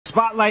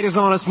spotlight is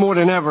on us more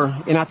than ever,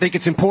 and I think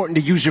it's important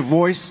to use your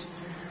voice.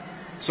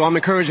 So I'm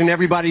encouraging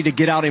everybody to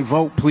get out and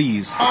vote,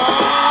 please.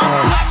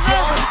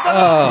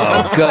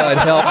 Oh, God,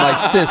 help my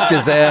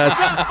sister's ass.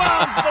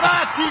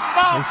 He's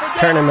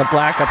turning the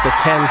black up to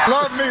 10.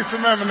 Love me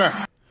some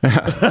Eminem.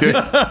 do you?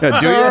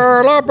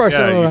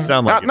 Yeah, you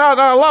sound like no,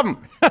 I love them.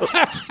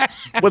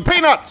 With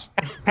peanuts.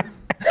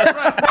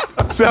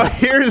 So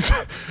here's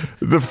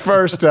the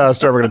first story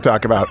we're going to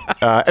talk about.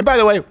 And by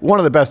the way, one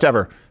of the best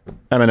ever.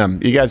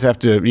 Eminem. You guys have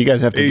to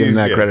give him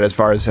that credit as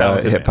far as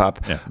hip hop.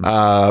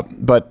 Yeah.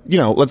 But you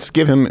know, let's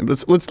give him.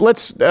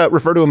 Let's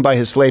refer to him by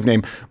his slave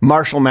name,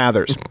 Marshall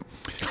Mathers.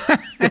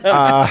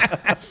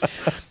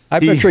 I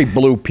bet he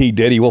blew P.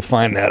 Diddy. We'll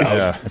find that out.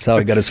 Yeah. That's how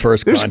he got his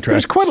first contract.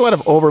 There's quite a lot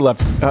of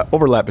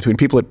overlap between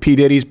people at P.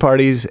 Diddy's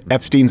parties,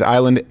 Epstein's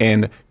Island,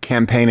 and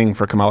campaigning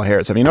for Kamala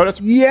Harris. Have you noticed?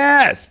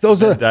 Yes,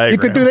 those are. You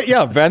could do that.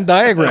 Yeah, Venn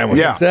diagram.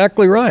 Yeah,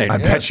 exactly right.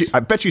 I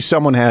bet you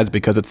someone has,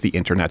 because it's the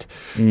internet.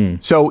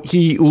 So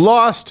he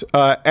lost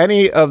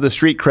any of the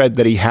street cred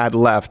that he had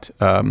left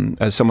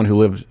as someone who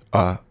lived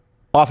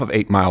off of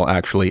 8 Mile,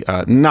 actually,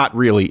 not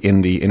really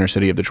in the inner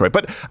city of Detroit.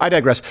 But I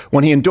digress.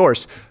 When he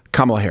endorsed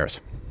Kamala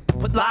Harris.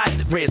 Put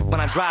lives at risk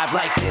when I drive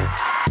like this.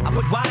 I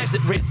put wives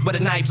at risk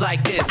with a knife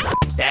like this.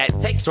 That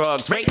take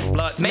drugs, rape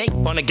sluts, make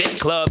fun of gay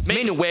clubs,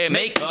 men who wear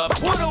makeup.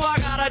 What do I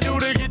gotta do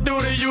to get through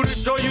to you to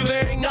show you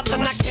there ain't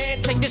nothing I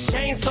can't take this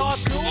chainsaw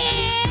to?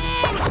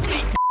 Go to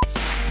sleep,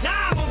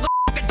 die,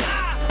 motherfucker,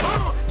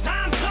 die.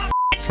 Time's up,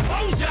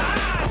 close your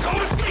eyes. Go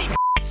to sleep,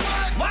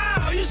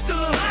 wow, you still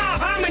alive?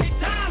 How many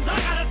times I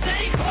gotta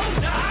say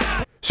close your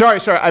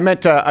eyes? Sorry, I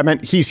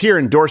meant he's here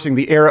endorsing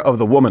the era of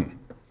the woman.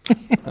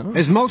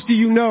 As most of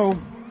you know,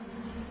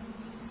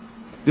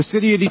 the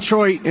city of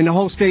Detroit and the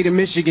whole state of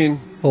Michigan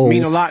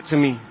mean a lot to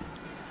me.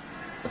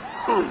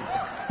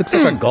 Looks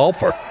like a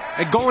golfer.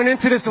 And going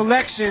into this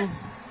election,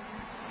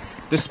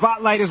 the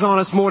spotlight is on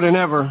us more than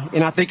ever,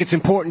 and I think it's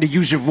important to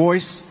use your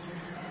voice.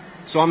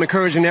 So I'm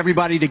encouraging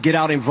everybody to get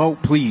out and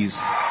vote, please.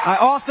 I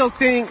also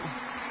think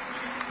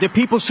that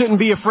people shouldn't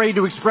be afraid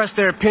to express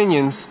their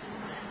opinions.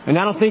 And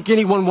I don't think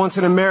anyone wants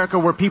an America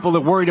where people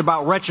are worried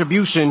about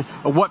retribution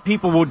or what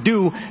people will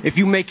do if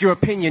you make your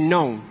opinion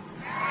known.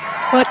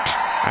 What?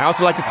 I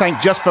also like to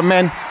thank Just for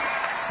Men,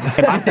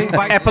 an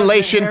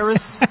appellation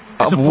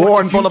of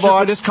Warren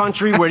Boulevard, for this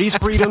country where these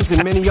freedoms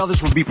and many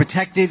others will be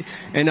protected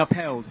and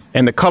upheld.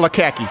 And the color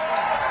khaki.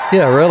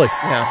 Yeah, really.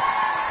 Yeah.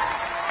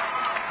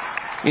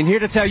 And here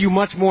to tell you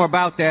much more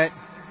about that,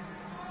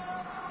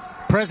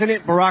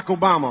 President Barack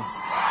Obama.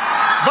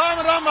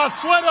 Vomit on my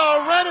sweater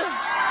already?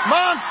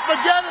 Mom,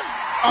 spaghetti.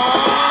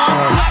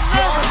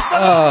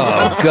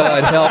 Oh,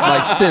 God, help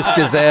my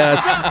sister's ass.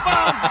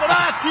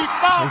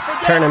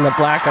 He's turning the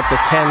black up to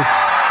 10.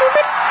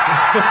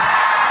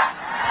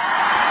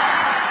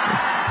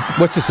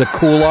 What's this, a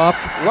cool off?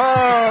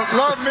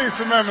 Love me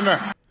some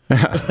Eminem.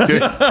 Do you?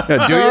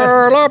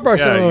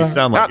 Yeah, you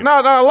sound like no,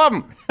 I love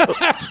them.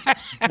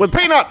 With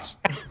peanuts.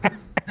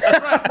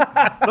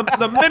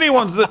 the mini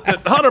ones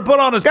that Hunter put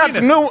on his penis.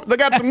 They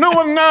got some new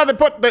ones now. They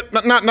put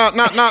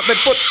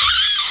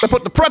they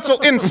put the pretzel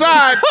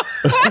inside.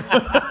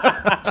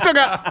 Still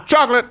got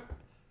chocolate.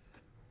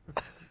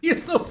 You're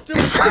so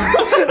stupid.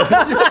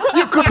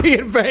 you could be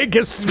in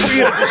Vegas.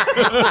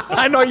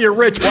 I know you're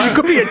rich, but you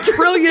could be a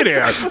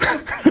trillionaire.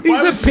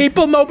 These are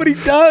people nobody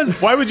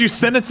does. Why would you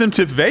sentence him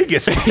to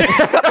Vegas?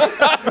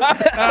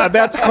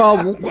 That's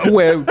called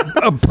where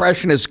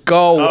impressionists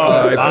go.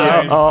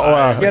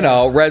 You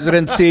know,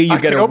 residency. You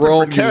get a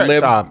room. You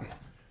live.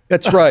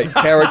 That's right,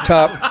 Carrot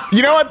Top.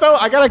 You know what though?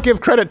 I gotta give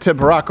credit to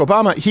Barack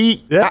Obama.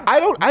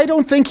 I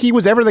don't think he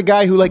was ever the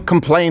guy who like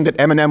complained that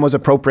Eminem was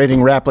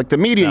appropriating rap. Like the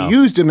media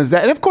used him as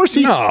that, and of course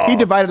he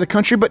divided the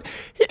country. But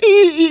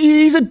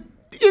he's a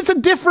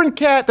different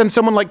cat than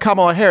someone like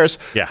Kamala Harris.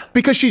 Yeah,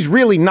 because she's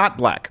really not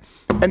black.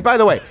 And by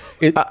the way,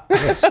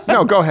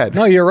 no, go ahead.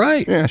 No, you're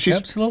right. Yeah, she's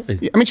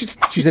absolutely. I mean,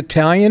 she's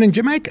Italian and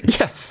Jamaican.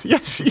 Yes,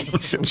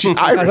 she's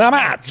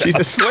Irish. She's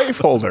a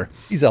slaveholder.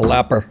 He's a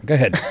lapper. Go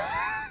ahead.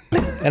 I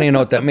don't even know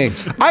what that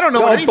means. I don't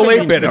know what anything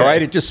means today. All right?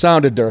 It just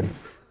sounded dirty.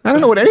 I don't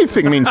know what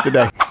anything means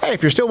today. Hey,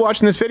 if you're still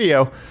watching this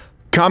video,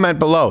 comment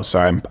below.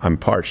 Sorry, I'm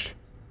parched.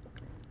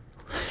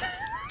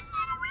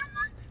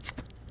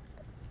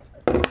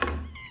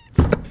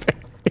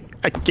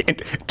 I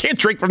can't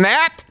drink from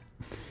that.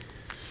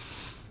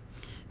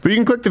 But you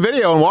can click the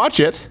video and watch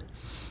it.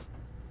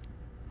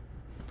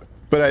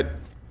 But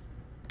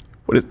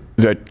what is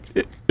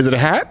it a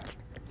hat?